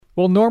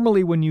Well,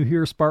 normally when you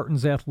hear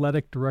Spartans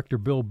athletic director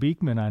Bill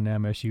Beekman on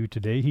MSU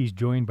today, he's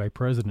joined by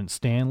President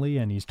Stanley,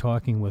 and he's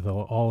talking with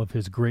all of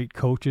his great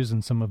coaches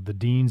and some of the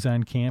deans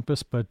on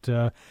campus. But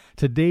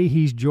today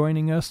he's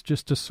joining us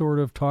just to sort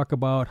of talk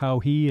about how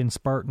he and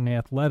Spartan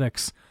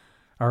athletics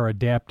are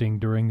adapting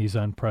during these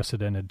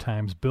unprecedented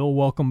times. Bill,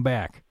 welcome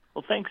back.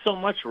 Well, thanks so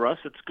much, Russ.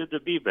 It's good to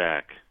be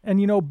back. And,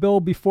 you know,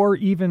 Bill, before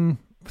even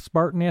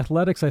Spartan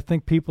athletics, I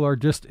think people are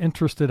just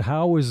interested.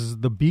 How is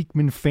the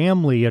Beekman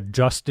family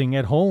adjusting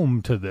at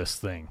home to this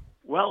thing?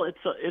 Well, it's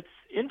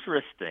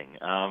interesting.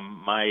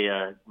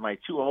 My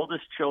two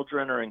oldest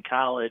children are in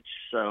college,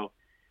 so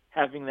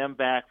having them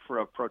back for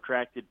a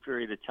protracted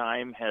period of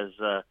time has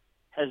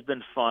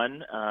been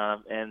fun.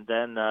 And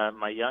then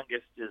my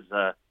youngest is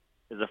a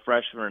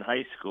freshman in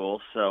high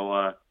school,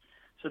 so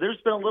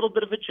there's been a little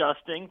bit of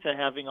adjusting to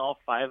having all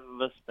five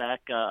of us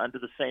back under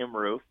the same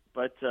roof.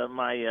 But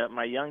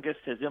my youngest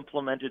has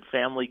implemented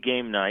family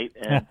game night,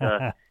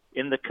 and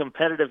in the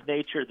competitive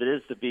nature that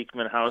is the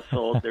Beekman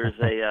household, there's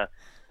a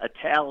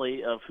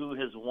tally of who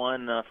has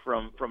won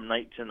from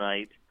night to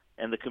night,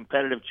 and the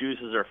competitive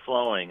juices are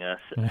flowing.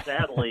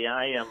 Sadly,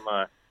 I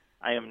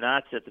am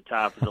not at the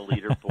top of the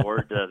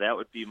leaderboard. That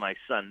would be my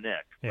son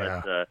Nick.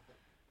 Yeah.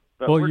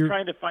 But well, we're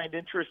trying to find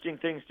interesting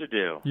things to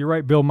do. You're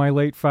right, Bill. My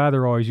late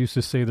father always used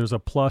to say there's a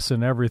plus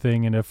in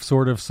everything, and if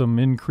sort of some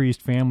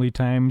increased family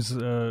times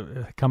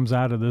comes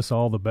out of this,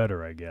 all the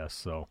better, I guess.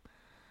 So.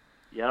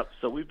 Yep,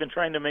 so we've been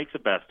trying to make the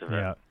best of it.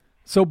 Yeah.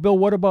 So, Bill,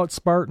 what about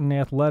Spartan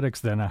athletics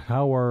then?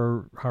 How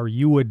are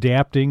you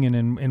adapting, and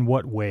in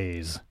what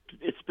ways?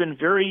 It's been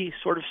very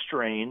sort of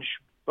strange,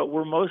 but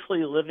we're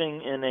mostly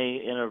living in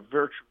a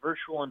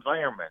virtual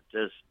environment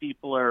as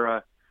people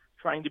are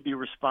trying to be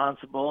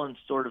responsible and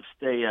sort of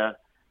stay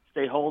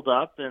holed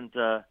up. And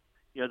the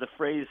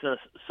phrase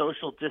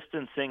social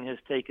distancing has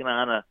taken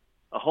on a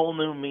whole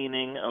new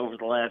meaning over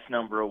the last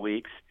number of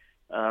weeks.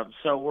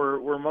 So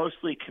we're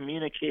mostly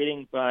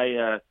communicating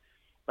by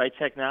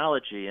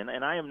technology,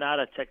 and I am not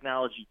a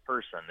technology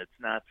person.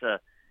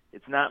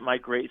 It's not my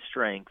great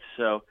strength.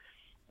 So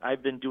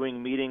I've been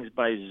doing meetings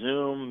by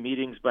Zoom,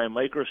 meetings by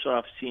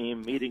Microsoft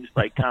Teams, meetings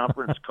by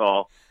conference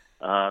call.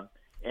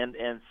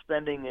 And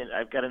spending it.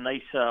 I've got a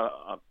nice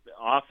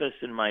office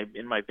in my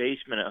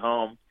basement at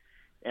home,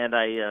 and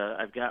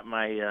I've got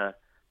my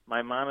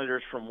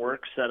monitors from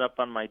work set up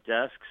on my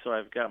desk. So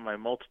I've got my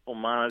multiple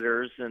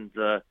monitors and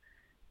the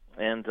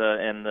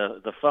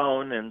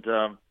phone,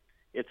 and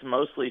it's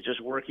mostly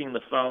just working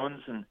the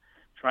phones and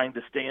trying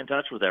to stay in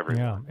touch with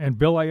everyone. Yeah, and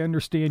Bill, I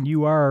understand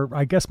you are,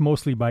 I guess,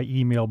 mostly by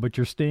email, but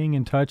you're staying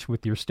in touch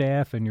with your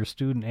staff and your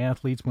student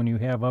athletes when you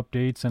have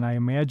updates, and I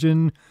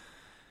imagine.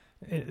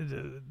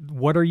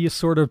 What are you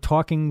sort of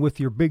talking with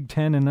your Big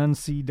Ten and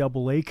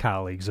NCAA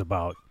colleagues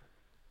about?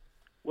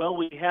 Well,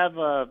 we have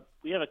a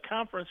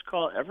conference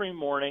call every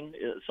morning,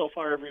 so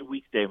far every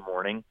weekday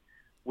morning,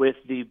 with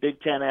the Big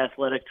Ten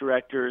athletic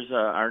directors,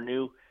 our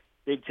new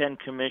Big Ten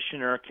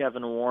commissioner,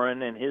 Kevin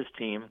Warren, and his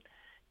team.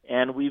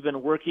 And we've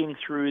been working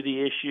through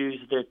the issues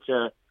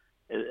that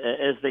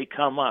as they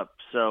come up.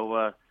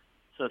 So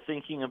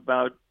thinking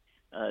about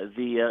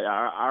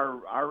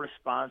our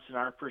response and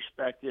our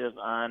perspective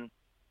on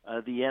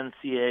the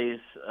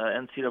NCAA's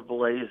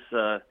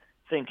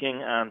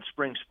thinking on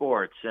spring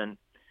sports, and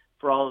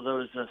for all of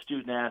those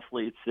student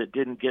athletes that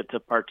didn't get to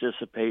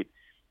participate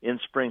in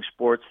spring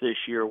sports this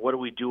year, what do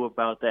we do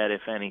about that,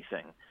 if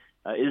anything?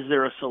 Is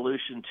there a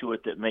solution to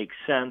it that makes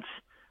sense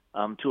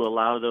to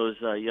allow those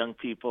young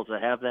people to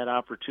have that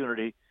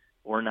opportunity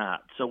or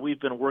not? So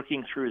we've been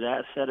working through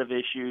that set of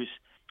issues.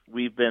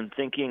 We've been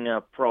thinking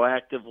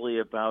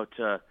proactively about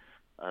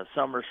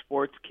summer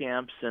sports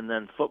camps and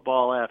then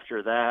football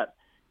after that,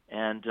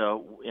 and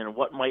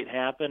what might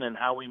happen and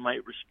how we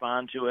might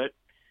respond to it.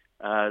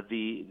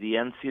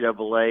 The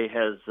NCAA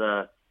has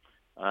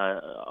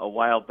a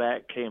while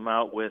back came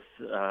out with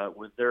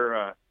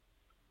their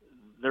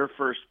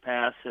first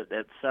pass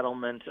at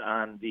settlement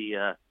on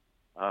the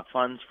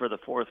funds for the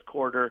fourth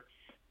quarter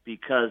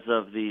because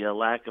of the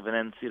lack of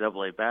an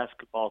NCAA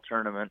basketball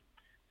tournament.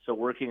 So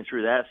working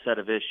through that set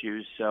of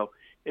issues. So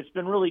it's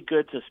been really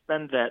good to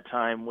spend that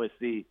time with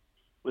the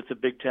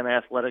Big Ten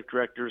athletic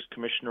directors,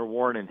 Commissioner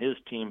Warren and his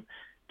team,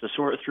 to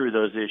sort through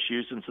those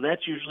issues. And so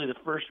that's usually the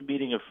first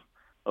meeting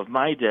of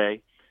my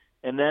day.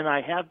 And then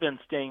I have been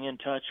staying in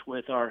touch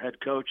with our head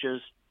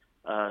coaches.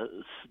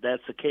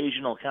 That's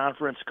occasional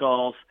conference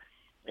calls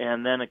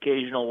and then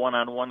occasional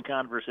one-on-one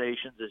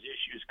conversations as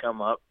issues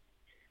come up.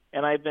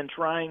 And I've been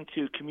trying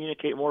to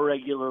communicate more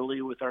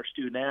regularly with our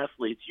student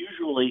athletes.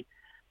 Usually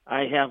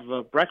I have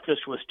a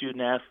breakfast with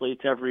student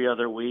athletes every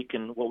other week,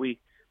 and what we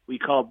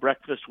call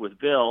breakfast with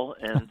Bill,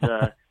 and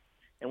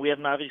and we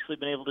haven't obviously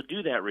been able to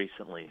do that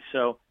recently.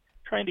 So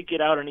trying to get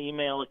out an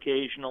email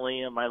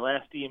occasionally. In my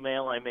last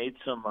email, I made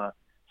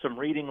some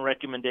reading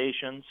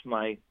recommendations.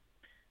 My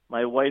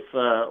wife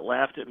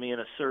laughed at me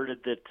and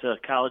asserted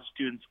that college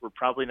students were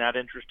probably not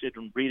interested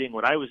in reading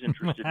what I was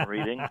interested in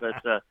reading,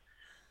 but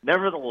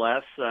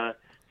nevertheless,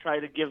 try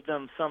to give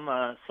them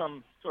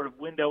some sort of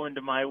window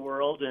into my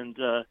world, and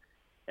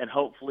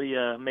hopefully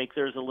make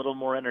theirs a little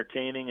more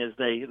entertaining as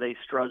they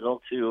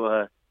struggle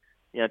to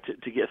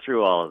get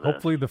through all of this.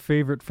 Hopefully the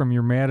favorite from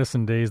your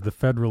Madison days, the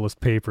Federalist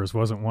Papers,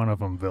 wasn't one of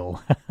them,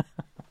 Bill.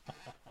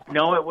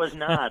 No, it was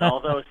not.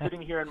 Although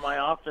sitting here in my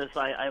office,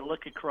 I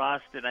look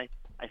across and I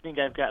think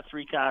I've got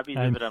 3 copies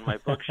of it on my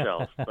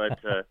bookshelf. But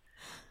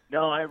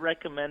no, I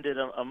recommended,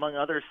 among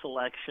other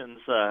selections,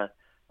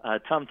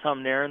 Tum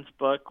Tum Nairn's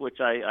book,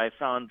 which I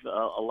found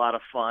a lot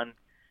of fun,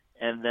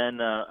 and then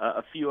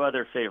a few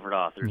other favorite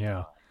authors.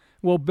 Yeah.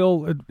 Well,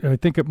 Bill, I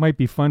think it might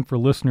be fun for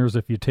listeners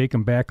if you take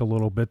them back a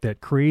little bit,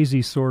 that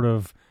crazy sort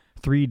of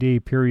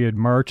 3-day period,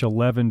 March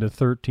 11 to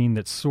 13,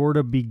 that sort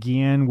of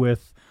began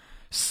with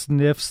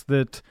sniffs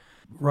that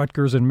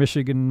Rutgers and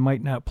Michigan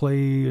might not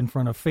play in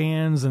front of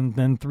fans, and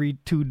then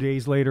 2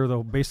 days later,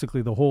 though,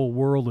 basically the whole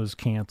world is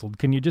canceled.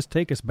 Can you just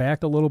take us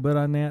back a little bit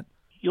on that?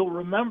 You'll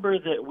remember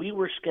that we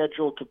were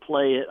scheduled to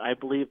play, I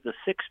believe, the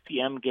 6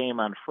 p.m. game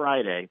on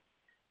Friday,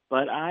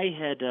 but I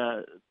had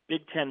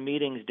Big Ten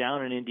meetings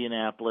down in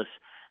Indianapolis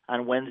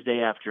on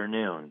Wednesday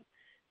afternoon.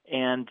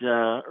 And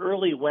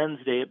early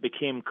Wednesday, it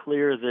became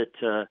clear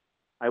that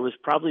I was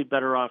probably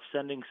better off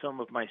sending some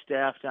of my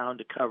staff down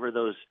to cover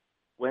those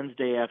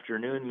Wednesday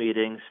afternoon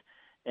meetings,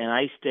 and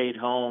I stayed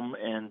home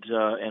and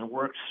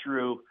worked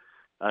through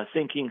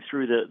thinking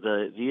through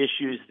the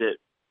issues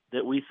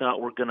that we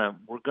thought were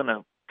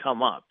gonna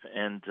come up,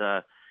 and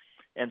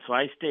so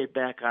I stayed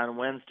back on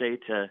Wednesday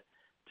to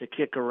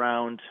kick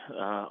around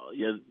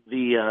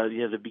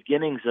the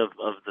beginnings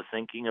of the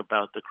thinking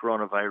about the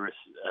coronavirus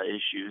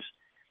issues,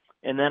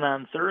 and then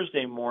on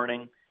Thursday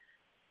morning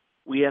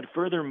we had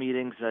further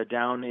meetings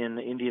down in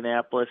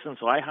Indianapolis, and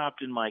so I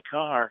hopped in my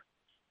car.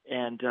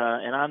 And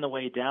on the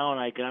way down,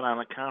 I got on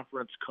a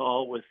conference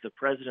call with the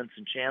presidents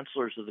and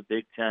chancellors of the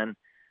Big Ten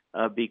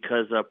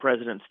because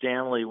President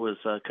Stanley was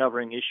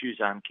covering issues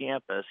on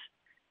campus,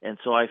 and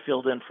so I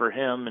filled in for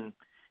him. And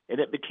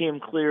it became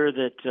clear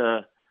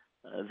that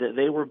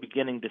they were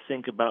beginning to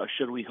think about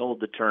should we hold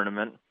the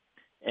tournament.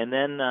 And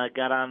then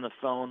got on the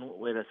phone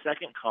with a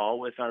second call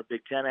with our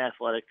Big Ten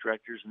athletic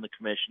directors and the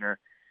commissioner.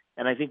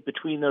 And I think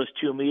between those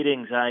 2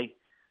 meetings,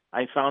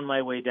 I found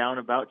my way down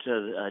about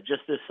to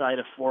just this side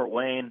of Fort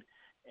Wayne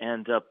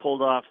and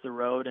pulled off the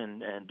road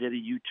and did a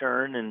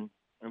U-turn and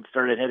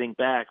started heading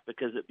back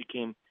because it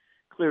became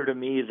clear to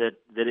me that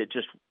it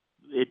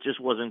just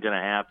wasn't going to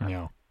happen.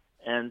 Yeah.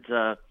 And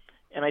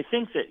I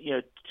think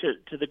that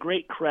to the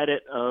great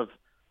credit of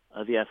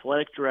the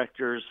athletic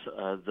directors,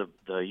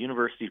 the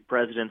university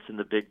presidents in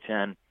the Big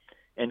Ten,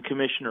 and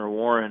Commissioner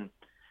Warren,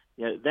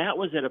 that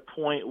was at a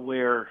point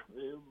where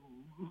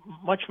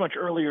much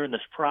earlier in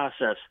this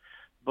process,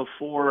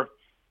 before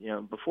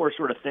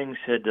sort of things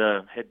had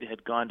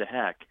gone to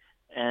heck,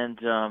 and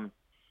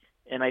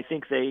I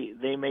think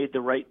they made the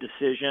right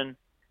decision,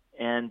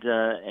 and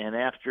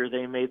after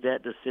they made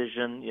that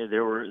decision, they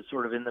were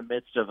sort of in the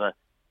midst of a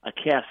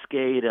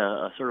cascade,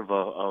 a sort of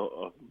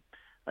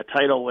a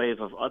tidal wave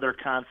of other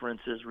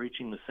conferences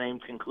reaching the same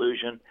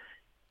conclusion,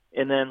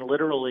 and then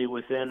literally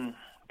within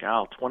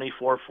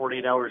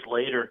 48 hours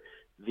later,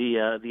 the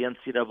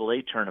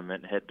NCAA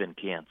tournament had been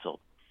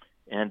canceled,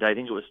 and I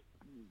think it was.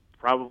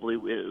 Probably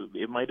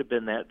it might have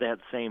been that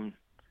same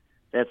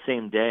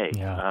day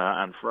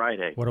on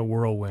Friday. What a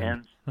whirlwind!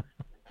 And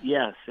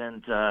yes,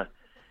 and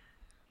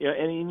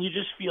and you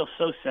just feel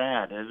so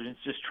sad. I mean,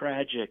 it's just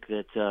tragic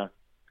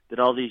that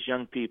all these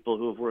young people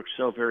who have worked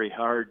so very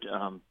hard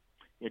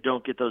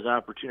don't get those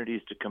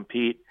opportunities to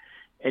compete,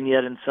 and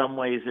yet in some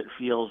ways it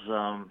feels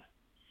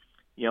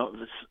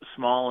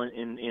small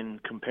in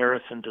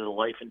comparison to the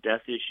life and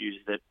death issues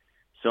that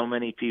so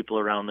many people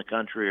around the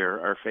country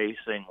are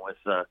facing with.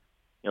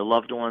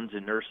 Loved ones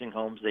in nursing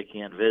homes they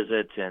can't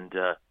visit, and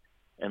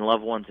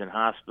loved ones in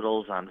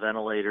hospitals on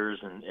ventilators,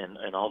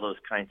 and all those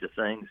kinds of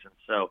things. And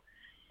so,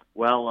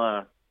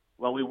 while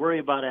we worry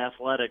about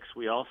athletics,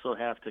 we also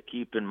have to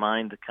keep in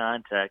mind the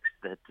context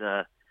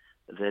that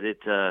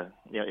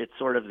it's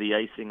sort of the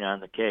icing on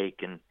the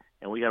cake, and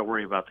we got to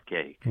worry about the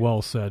cake.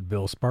 Well said,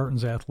 Bill.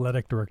 Spartans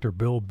athletic director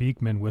Bill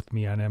Beekman with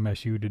me on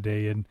MSU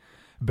today. And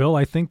Bill,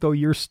 I think, though,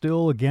 you're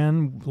still,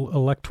 again,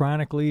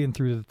 electronically and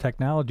through the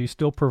technology,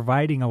 still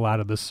providing a lot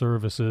of the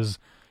services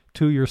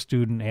to your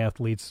student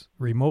athletes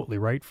remotely,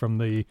 right? From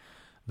the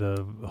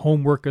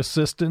homework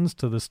assistance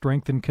to the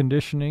strength and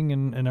conditioning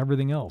and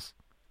everything else.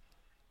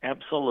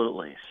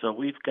 Absolutely. So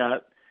we've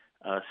got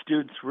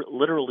students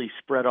literally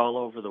spread all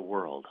over the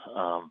world.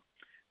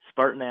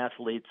 Spartan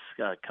athletes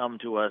come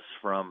to us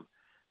from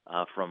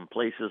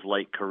places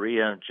like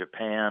Korea,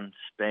 Japan,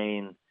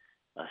 Spain,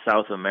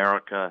 South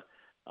America,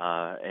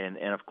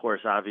 and of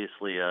course,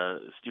 obviously,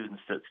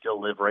 students that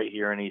still live right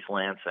here in East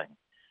Lansing.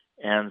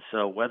 And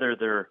so whether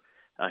they're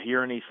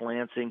here in East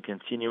Lansing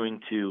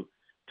continuing to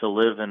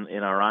live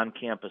in our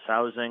on-campus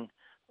housing,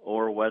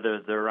 or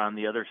whether they're on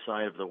the other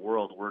side of the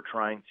world, we're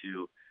trying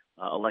to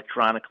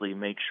electronically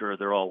make sure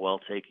they're all well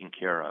taken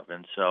care of.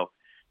 And so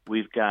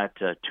we've got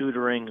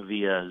tutoring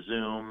via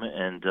Zoom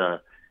and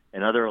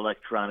other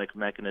electronic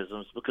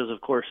mechanisms because,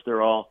 of course,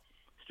 they're all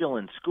still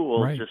in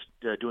school, right.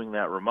 Just doing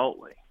that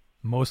remotely.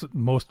 Most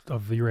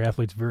of your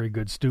athletes very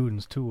good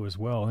students too as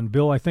well. And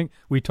Bill, I think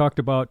we talked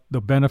about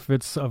the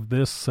benefits of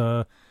this,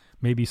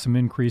 maybe some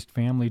increased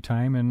family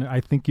time, and I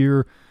think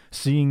you're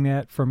seeing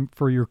that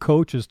for your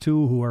coaches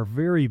too, who are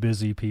very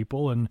busy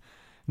people, and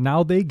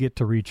now they get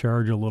to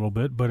recharge a little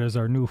bit. But as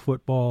our new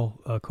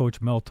football coach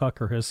Mel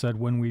Tucker has said,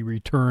 when we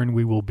return,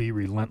 we will be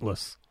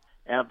relentless.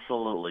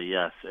 Absolutely,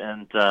 yes.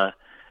 And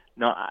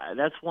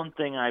that's one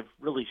thing I've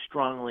really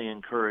strongly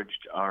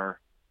encouraged our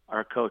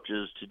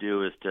coaches to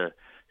do, is to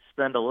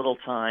spend a little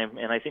time.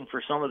 And I think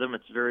for some of them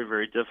it's very,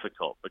 very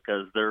difficult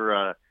because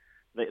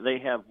they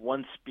have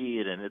one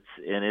speed, and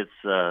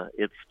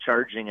it's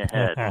charging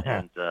ahead.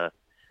 And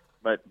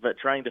but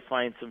trying to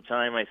find some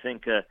time. I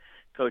think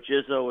Coach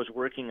Izzo was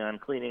working on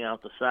cleaning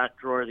out the sock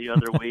drawer the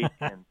other week,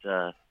 and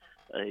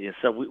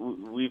so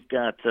we've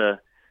got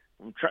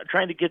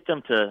trying to get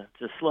them to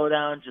slow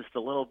down just a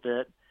little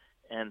bit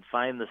and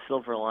find the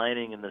silver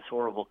lining in this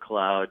horrible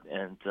cloud,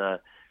 and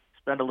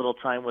spend a little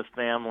time with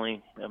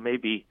family,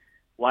 maybe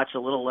watch a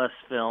little less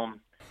film,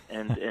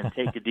 and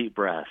take a deep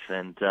breath,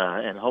 and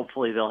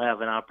hopefully they'll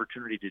have an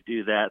opportunity to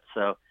do that.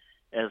 So,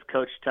 as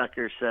Coach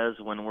Tucker says,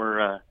 when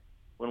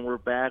we're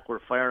back, we're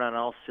firing on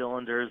all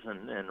cylinders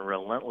and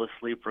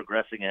relentlessly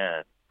progressing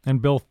ahead. And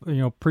Bill,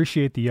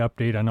 appreciate the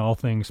update on all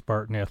things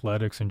Spartan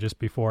Athletics. And just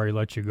before I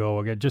let you go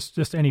again,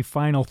 just any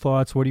final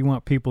thoughts? What do you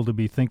want people to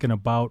be thinking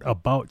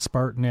about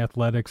Spartan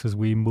Athletics as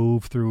we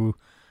move through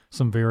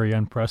some very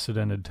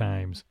unprecedented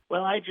times?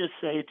 Well, I just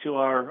say to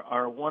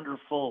our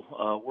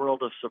wonderful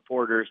world of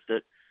supporters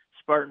that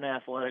Spartan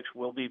Athletics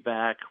will be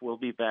back. We'll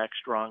be back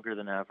stronger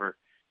than ever.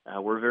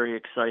 We're very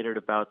excited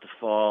about the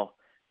fall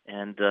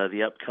and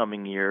the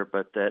upcoming year,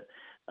 but that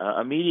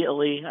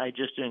immediately I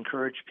just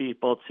encourage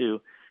people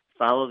to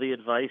follow the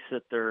advice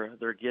that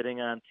they're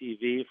getting on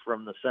TV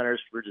from the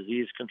Centers for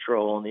Disease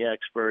Control and the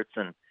experts,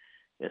 and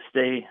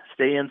stay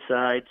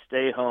inside,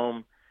 stay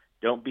home,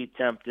 don't be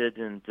tempted,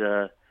 and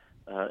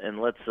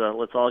let's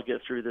all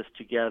get through this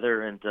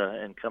together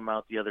and come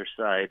out the other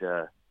side,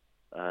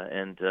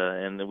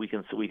 and we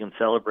can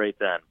celebrate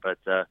that.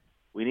 But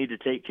we need to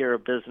take care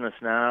of business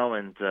now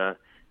and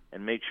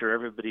make sure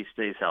everybody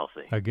stays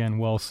healthy. Again,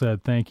 well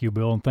said. Thank you,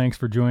 Bill, and thanks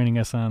for joining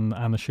us on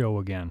the show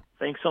again.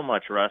 Thanks so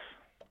much, Russ.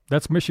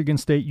 That's Michigan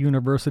State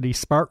University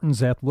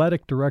Spartans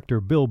Athletic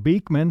Director Bill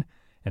Beekman,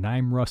 and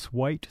I'm Russ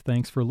White.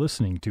 Thanks for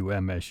listening to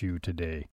MSU Today.